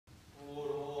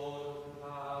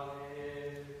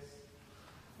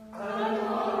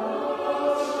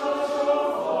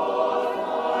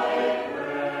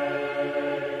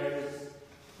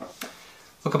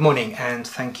Good morning, and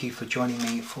thank you for joining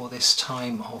me for this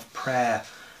time of prayer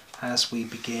as we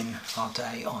begin our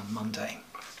day on Monday.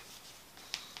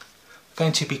 We're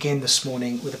going to begin this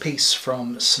morning with a piece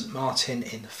from St. Martin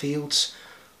in the Fields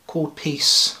called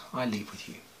 "Peace I Leave With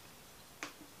You."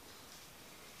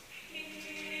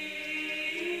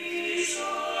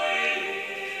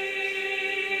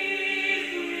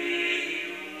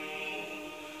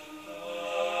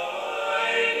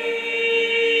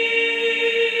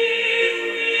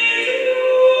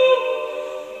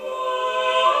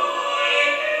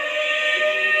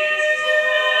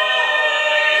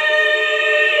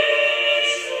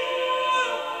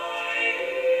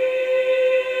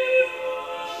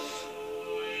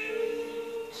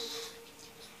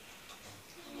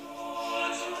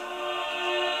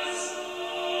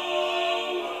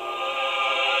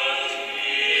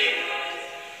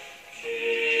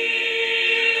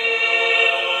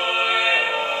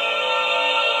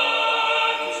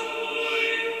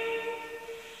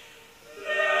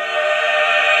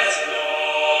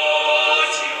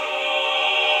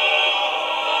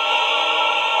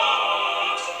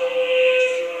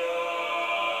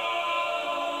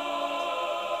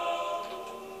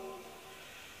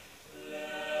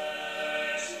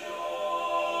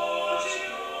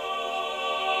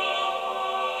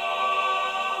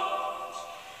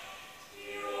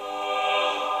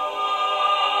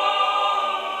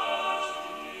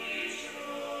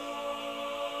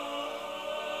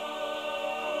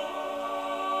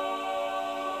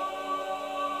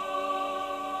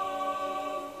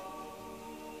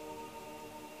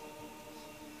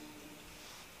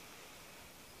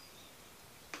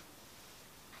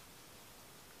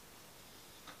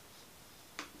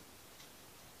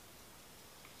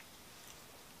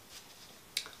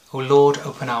 O Lord,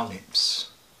 open our lips,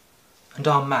 and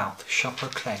our mouth shall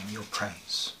proclaim your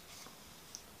praise.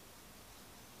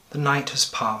 The night has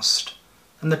passed,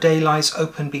 and the day lies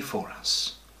open before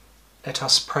us. Let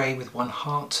us pray with one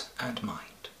heart and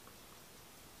mind.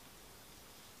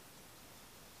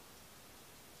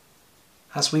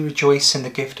 As we rejoice in the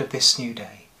gift of this new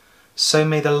day, so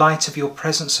may the light of your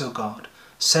presence, O God,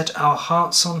 set our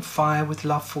hearts on fire with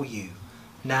love for you,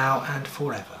 now and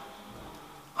forever.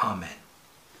 Amen.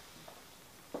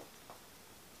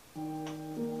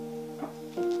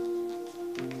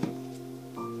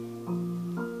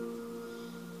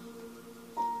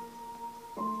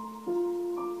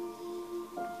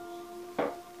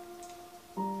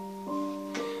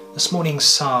 This morning's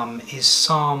psalm is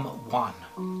Psalm 1.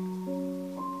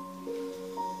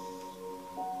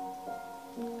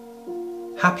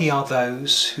 Happy are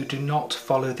those who do not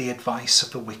follow the advice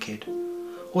of the wicked,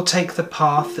 or take the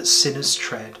path that sinners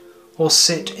tread, or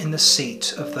sit in the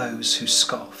seat of those who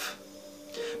scoff.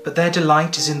 But their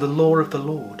delight is in the law of the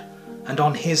Lord, and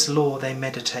on his law they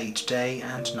meditate day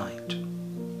and night.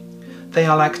 They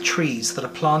are like trees that are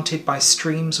planted by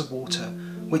streams of water,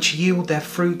 which yield their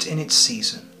fruit in its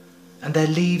season, and their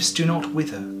leaves do not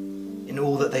wither. In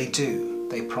all that they do,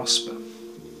 they prosper.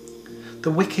 The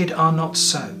wicked are not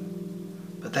so,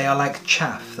 but they are like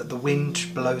chaff that the wind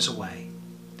blows away.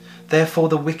 Therefore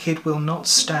the wicked will not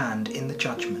stand in the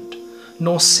judgment,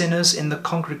 nor sinners in the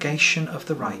congregation of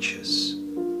the righteous.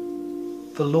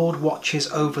 The Lord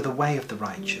watches over the way of the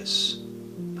righteous,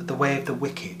 but the way of the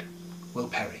wicked will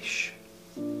perish.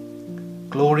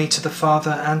 Glory to the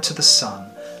Father, and to the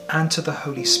Son, and to the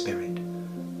Holy Spirit,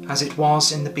 as it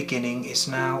was in the beginning, is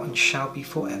now, and shall be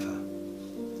forever.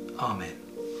 Amen.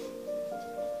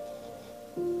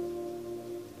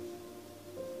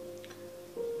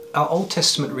 Our Old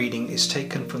Testament reading is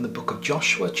taken from the book of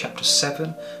Joshua, chapter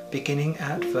 7, beginning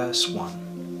at verse 1.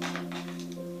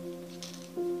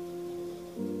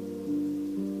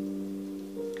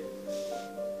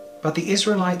 But the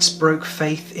Israelites broke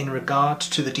faith in regard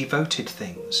to the devoted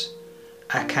things.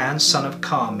 Achan, son of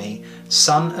Carmi,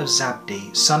 son of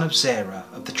Zabdi, son of Zerah,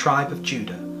 of the tribe of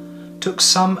Judah, took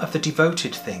some of the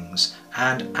devoted things,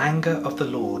 and anger of the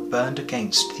Lord burned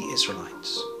against the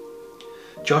Israelites.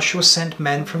 Joshua sent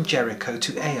men from Jericho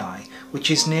to Ai, which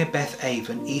is near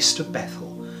Beth-aven, east of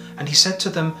Bethel, and he said to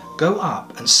them, "Go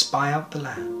up and spy out the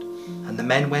land." And the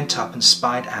men went up and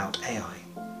spied out Ai.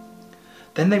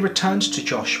 Then they returned to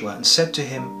Joshua and said to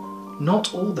him,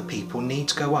 "Not all the people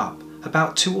need go up.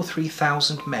 About 2,000 or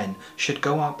 3,000 men should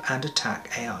go up and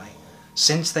attack Ai.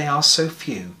 Since they are so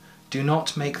few, do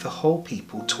not make the whole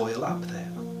people toil up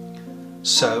there."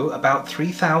 So about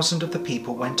 3,000 of the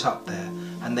people went up there,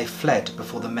 and they fled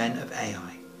before the men of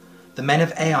Ai. The men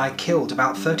of Ai killed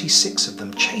about 36 of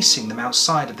them, chasing them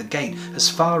outside of the gate as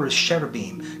far as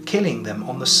Cherubim, killing them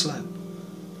on the slope.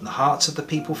 And the hearts of the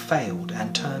people failed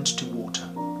and turned to water.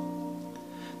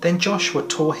 Then Joshua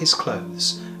tore his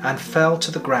clothes and fell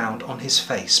to the ground on his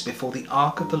face before the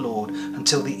ark of the Lord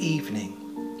until the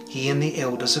evening, he and the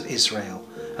elders of Israel,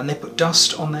 and they put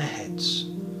dust on their heads.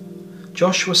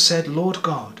 Joshua said, Lord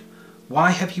God,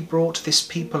 why have you brought this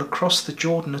people across the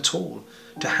Jordan at all,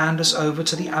 to hand us over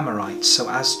to the Amorites so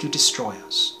as to destroy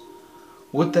us?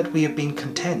 Would that we had been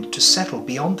content to settle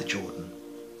beyond the Jordan.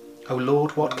 O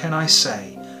Lord, what can I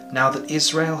say, now that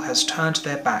Israel has turned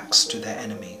their backs to their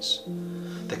enemies?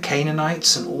 The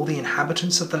Canaanites and all the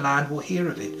inhabitants of the land will hear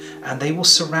of it, and they will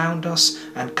surround us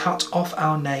and cut off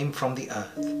our name from the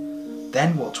earth.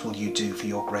 Then what will you do for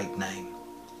your great name?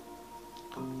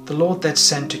 The Lord then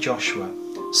said to Joshua,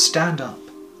 Stand up.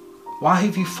 Why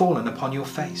have you fallen upon your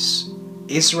face?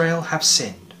 Israel have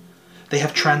sinned. They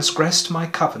have transgressed my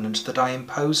covenant that I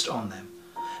imposed on them.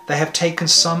 They have taken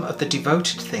some of the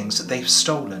devoted things that they have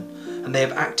stolen, and they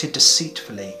have acted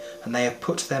deceitfully, and they have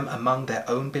put them among their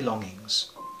own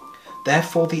belongings.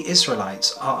 Therefore the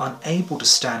Israelites are unable to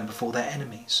stand before their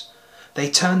enemies. They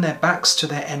turn their backs to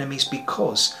their enemies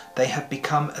because they have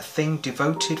become a thing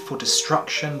devoted for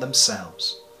destruction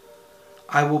themselves.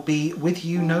 I will be with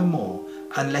you no more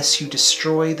unless you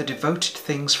destroy the devoted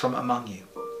things from among you.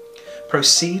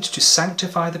 Proceed to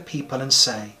sanctify the people and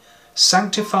say,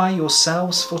 Sanctify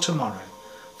yourselves for tomorrow,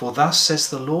 for thus says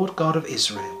the Lord God of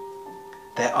Israel,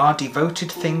 There are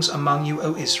devoted things among you,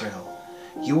 O Israel.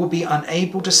 You will be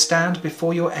unable to stand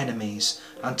before your enemies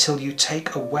until you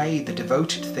take away the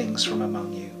devoted things from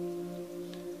among you.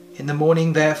 In the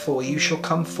morning, therefore, you shall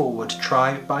come forward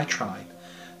tribe by tribe.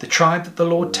 The tribe that the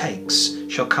Lord takes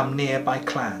shall come near by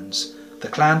clans. The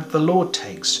clan that the Lord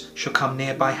takes shall come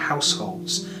near by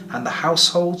households, and the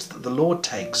households that the Lord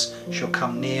takes shall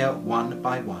come near one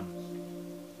by one.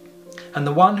 And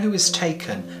the one who is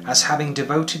taken as having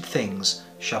devoted things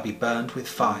shall be burned with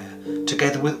fire,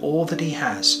 together with all that he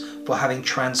has, for having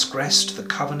transgressed the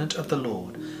covenant of the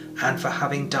Lord, and for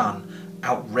having done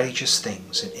outrageous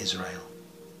things in Israel.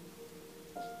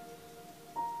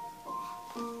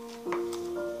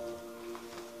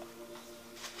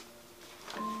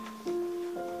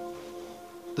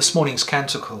 This morning's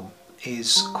canticle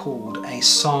is called A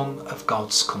Song of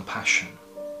God's Compassion.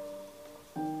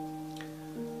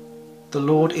 The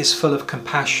Lord is full of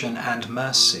compassion and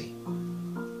mercy.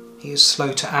 He is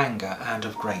slow to anger and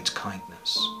of great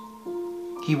kindness.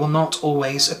 He will not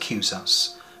always accuse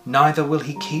us, neither will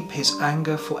he keep his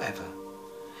anger forever.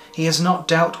 He has not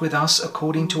dealt with us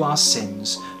according to our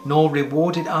sins, nor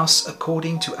rewarded us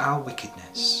according to our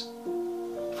wickedness.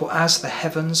 For as the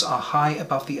heavens are high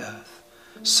above the earth,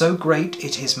 so great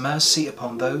is his mercy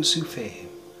upon those who fear him.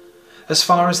 As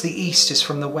far as the east is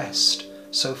from the west,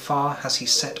 so far has he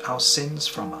set our sins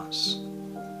from us.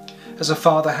 As a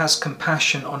father has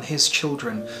compassion on his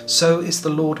children, so is the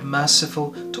Lord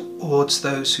merciful towards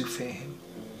those who fear him.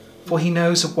 For he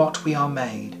knows of what we are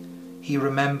made. He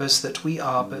remembers that we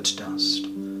are but dust.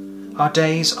 Our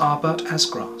days are but as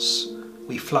grass.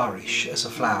 We flourish as a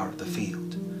flower of the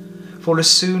field. For as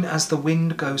soon as the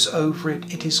wind goes over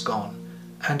it, it is gone,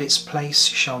 and its place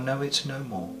shall know it no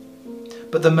more.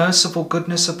 But the merciful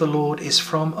goodness of the Lord is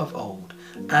from of old,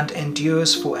 and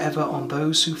endures forever on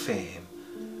those who fear him,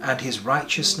 and his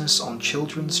righteousness on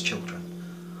children's children,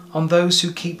 on those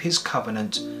who keep his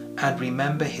covenant and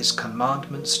remember his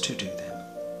commandments to do them.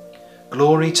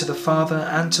 Glory to the Father,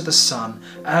 and to the Son,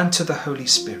 and to the Holy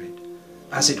Spirit,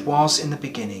 as it was in the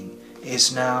beginning,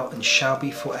 is now, and shall be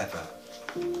forever.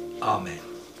 Amen.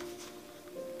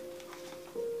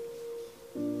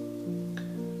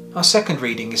 Our second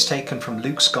reading is taken from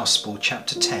Luke's Gospel,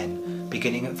 chapter 10,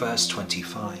 beginning at verse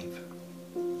 25.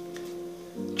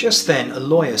 Just then a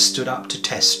lawyer stood up to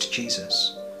test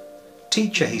Jesus.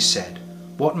 "Teacher," he said,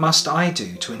 "what must I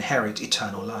do to inherit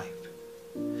eternal life?"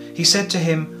 He said to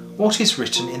him, "What is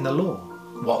written in the law?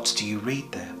 What do you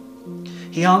read there?"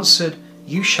 He answered,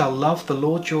 "You shall love the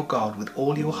Lord your God with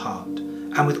all your heart,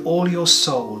 and with all your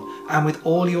soul, and with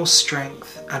all your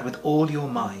strength, and with all your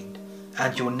mind,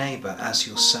 and your neighbour as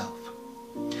yourself."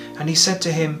 And he said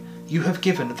to him, "You have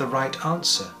given the right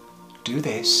answer. Do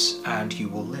this, and you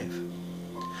will live."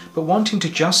 But wanting to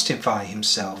justify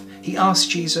himself, he asked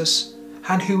Jesus,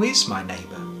 "And who is my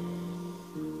neighbour?"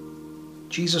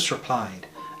 Jesus replied,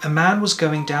 "A man was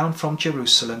going down from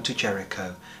Jerusalem to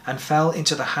Jericho, and fell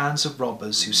into the hands of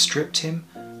robbers, who stripped him,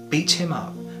 beat him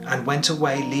up, and went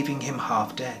away, leaving him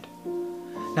half dead.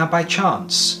 Now by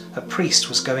chance a priest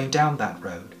was going down that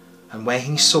road, and when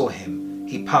he saw him,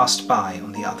 he passed by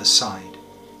on the other side.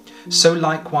 So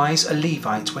likewise a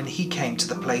Levite, when he came to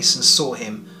the place and saw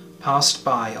him, passed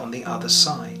by on the other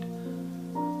side.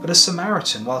 But a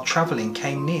Samaritan, while travelling,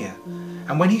 came near,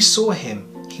 and when he saw him,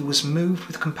 he he was moved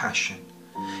with compassion.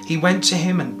 He went to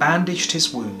him and bandaged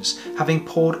his wounds, having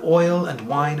poured oil and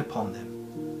wine upon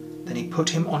them. Then he put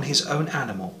him on his own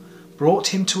animal, brought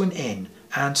him to an inn,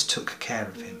 and took care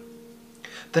of him.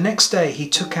 The next day he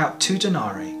took out 2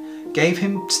 denarii, gave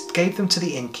them to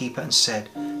the innkeeper, and said,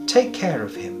 "Take care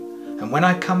of him, and when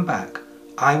I come back,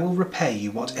 I will repay you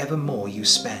whatever more you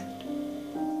spend."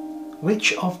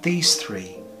 Which of these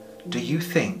 3 do you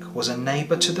think was a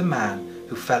neighbour to the man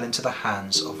who fell into the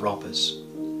hands of robbers?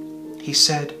 He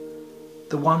said,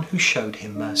 "The one who showed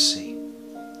him mercy."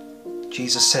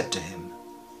 Jesus said to him,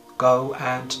 "Go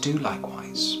and do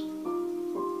likewise."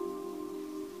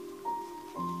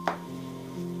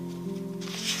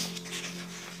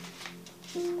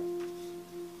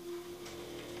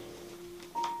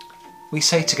 We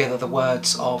say together the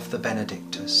words of the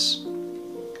Benedictus.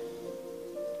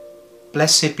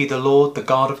 Blessed be the Lord, the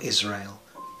God of Israel,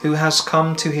 who has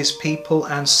come to his people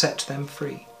and set them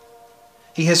free.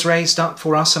 He has raised up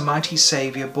for us a mighty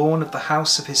Saviour, born of the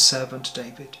house of his servant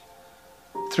David.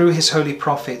 Through his holy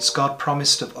prophets God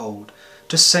promised of old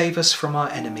to save us from our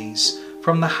enemies,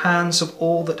 from the hands of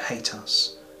all that hate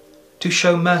us, to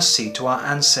show mercy to our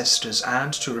ancestors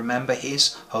and to remember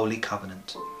his holy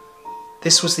covenant.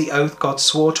 This was the oath God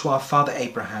swore to our father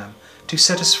Abraham, to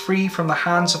set us free from the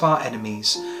hands of our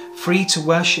enemies, free to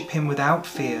worship him without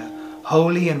fear,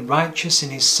 holy and righteous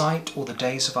in his sight all the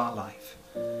days of our life.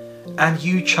 And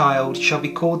you, child, shall be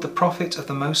called the prophet of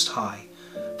the Most High,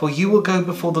 for you will go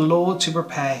before the Lord to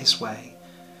prepare his way,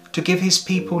 to give his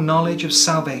people knowledge of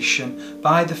salvation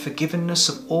by the forgiveness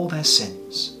of all their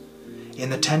sins. In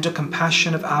the tender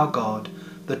compassion of our God,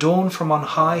 the dawn from on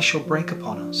high shall break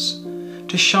upon us,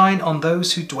 to shine on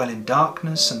those who dwell in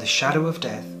darkness and the shadow of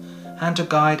death, and to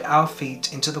guide our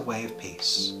feet into the way of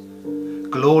peace.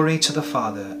 Glory to the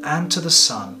Father, and to the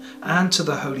Son, and to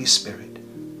the Holy Spirit,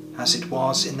 as it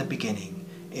was in the beginning,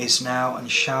 is now, and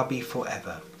shall be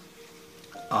forever.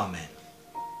 Amen.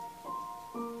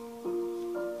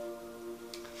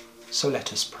 So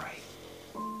let us pray.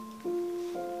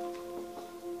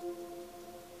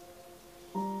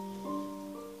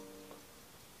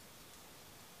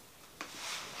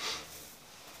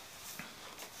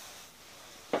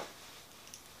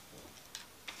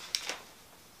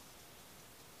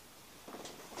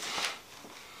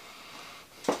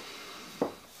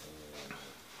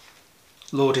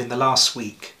 Lord, in the last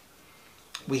week,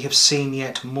 we have seen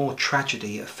yet more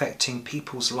tragedy affecting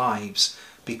people's lives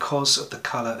because of the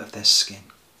colour of their skin.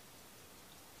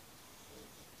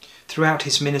 Throughout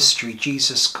his ministry,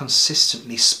 Jesus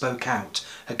consistently spoke out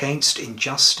against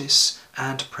injustice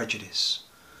and prejudice,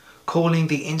 calling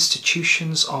the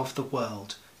institutions of the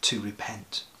world to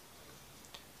repent.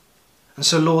 And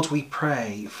so, Lord, we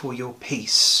pray for your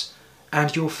peace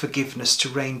and your forgiveness to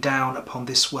rain down upon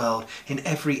this world in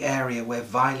every area where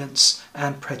violence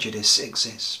and prejudice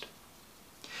exist.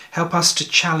 Help us to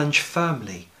challenge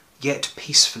firmly, yet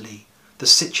peacefully, the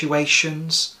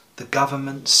situations, the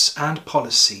governments and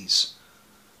policies,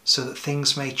 so that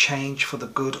things may change for the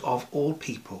good of all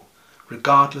people,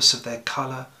 regardless of their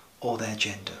colour or their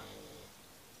gender.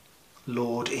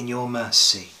 Lord, in your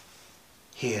mercy,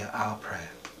 hear our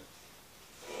prayer.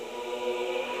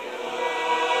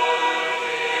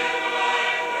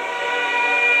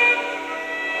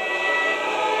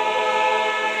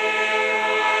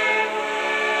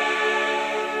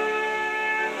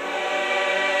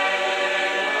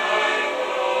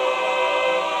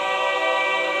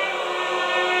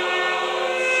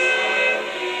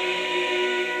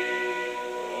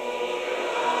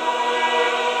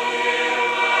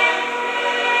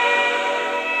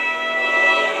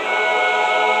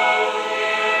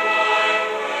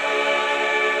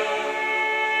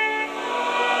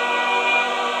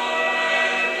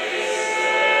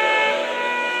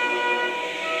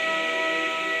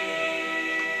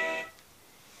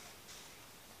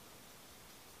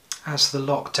 As the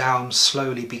lockdown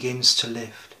slowly begins to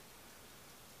lift,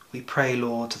 we pray,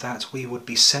 Lord, that we would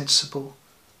be sensible,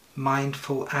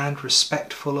 mindful and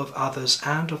respectful of others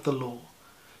and of the law,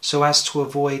 so as to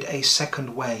avoid a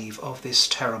second wave of this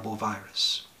terrible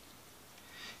virus.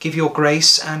 Give your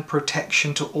grace and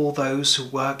protection to all those who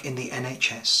work in the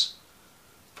NHS,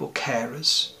 for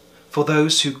carers, for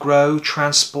those who grow,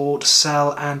 transport,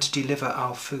 sell and deliver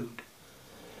our food.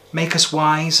 Make us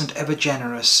wise and ever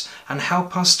generous, and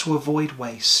help us to avoid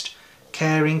waste,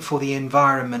 caring for the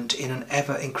environment in an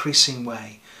ever-increasing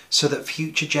way, so that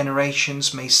future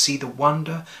generations may see the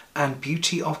wonder and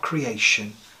beauty of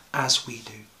creation as we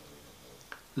do.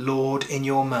 Lord, in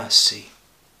your mercy,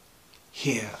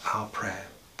 hear our prayer.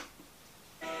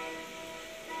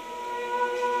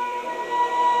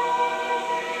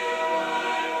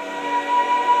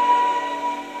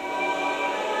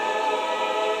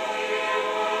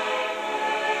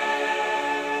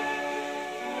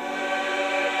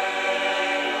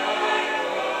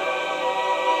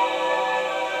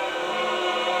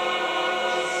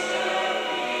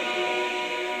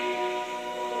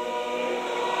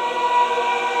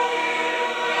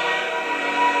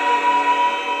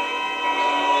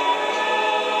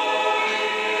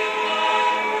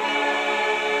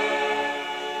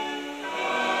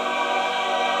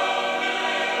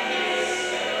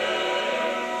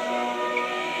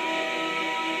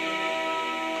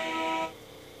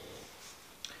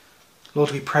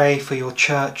 Lord, we pray for your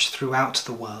church throughout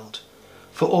the world,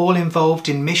 for all involved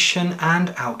in mission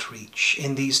and outreach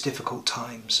in these difficult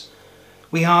times.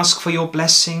 We ask for your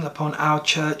blessing upon our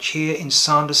church here in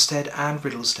Sanderstead and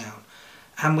Riddlesdown,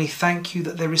 and we thank you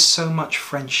that there is so much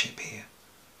friendship here.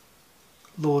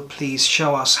 Lord, please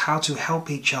show us how to help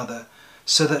each other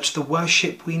so that the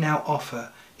worship we now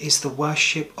offer is the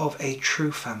worship of a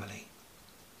true family.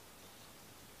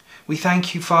 We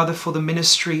thank you, Father, for the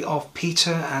ministry of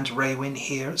Peter and Raywin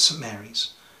here at St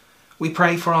Mary's. We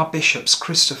pray for our bishops,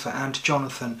 Christopher and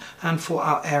Jonathan, and for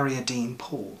our area dean,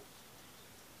 Paul.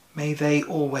 May they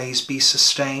always be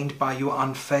sustained by your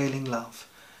unfailing love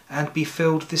and be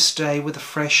filled this day with a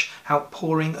fresh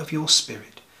outpouring of your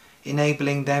Spirit,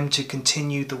 enabling them to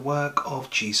continue the work of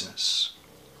Jesus.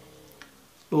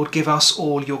 Lord, give us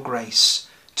all your grace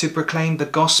to proclaim the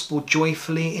gospel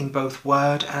joyfully in both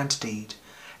word and deed,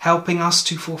 helping us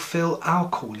to fulfill our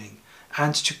calling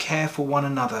and to care for one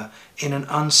another in an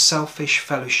unselfish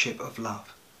fellowship of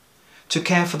love, to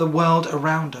care for the world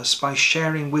around us by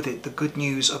sharing with it the good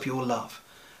news of your love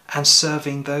and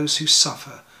serving those who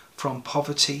suffer from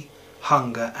poverty,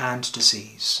 hunger and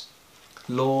disease.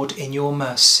 Lord, in your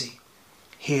mercy,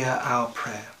 hear our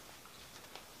prayer.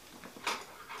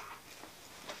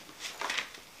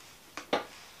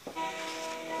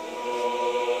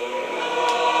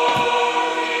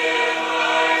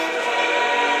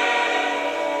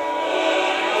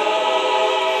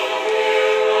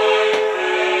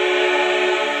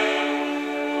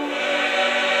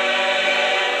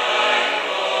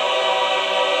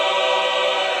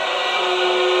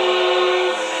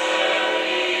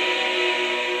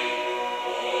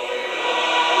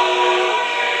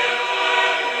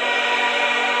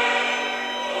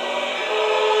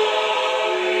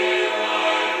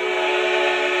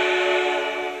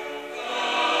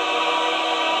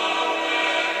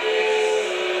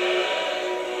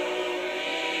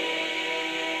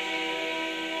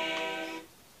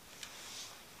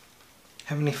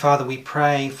 Heavenly Father, we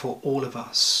pray for all of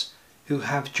us who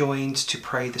have joined to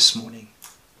pray this morning,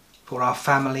 for our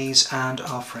families and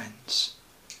our friends.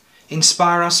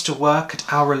 Inspire us to work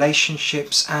at our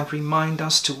relationships and remind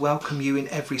us to welcome you in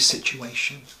every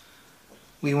situation.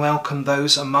 We welcome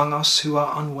those among us who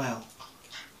are unwell.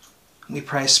 We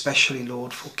pray especially,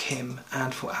 Lord, for Kim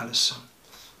and for Alison.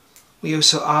 We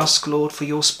also ask, Lord, for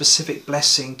your specific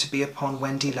blessing to be upon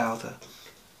Wendy Lowther,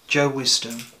 Joe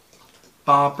Wisdom,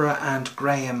 Barbara and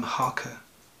Graham Harker,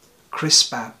 Chris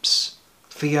Babbs,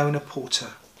 Fiona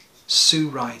Porter, Sue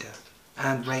Ryder,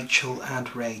 and Rachel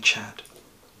and Ray Chad.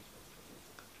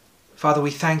 Father,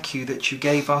 we thank you that you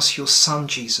gave us your Son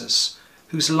Jesus,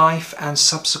 whose life and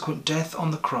subsequent death on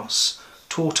the cross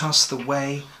taught us the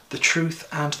way, the truth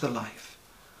and the life,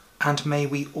 and may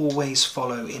we always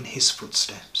follow in his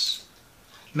footsteps.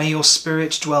 May your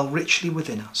Spirit dwell richly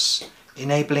within us,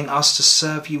 enabling us to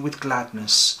serve you with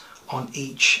gladness on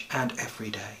each and every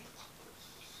day.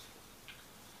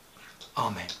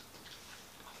 Amen.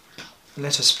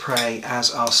 Let us pray as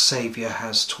our Saviour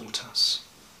has taught us.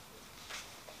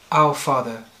 Our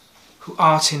Father, who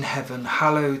art in heaven,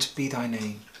 hallowed be thy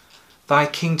name. Thy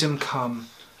kingdom come,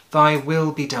 thy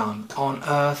will be done, on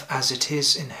earth as it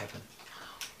is in heaven.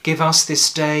 Give us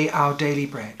this day our daily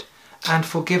bread, and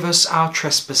forgive us our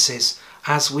trespasses,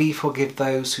 as we forgive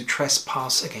those who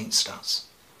trespass against us.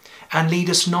 And lead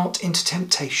us not into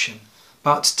temptation,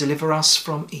 but deliver us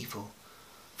from evil.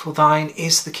 For thine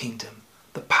is the kingdom,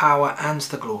 the power and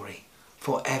the glory,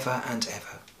 for ever and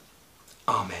ever.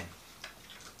 Amen.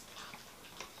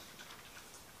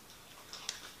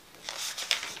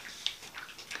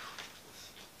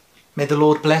 May the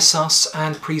Lord bless us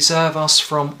and preserve us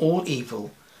from all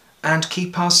evil, and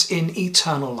keep us in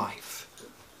eternal life.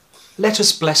 Let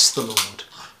us bless the Lord.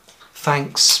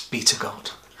 Thanks be to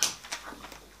God.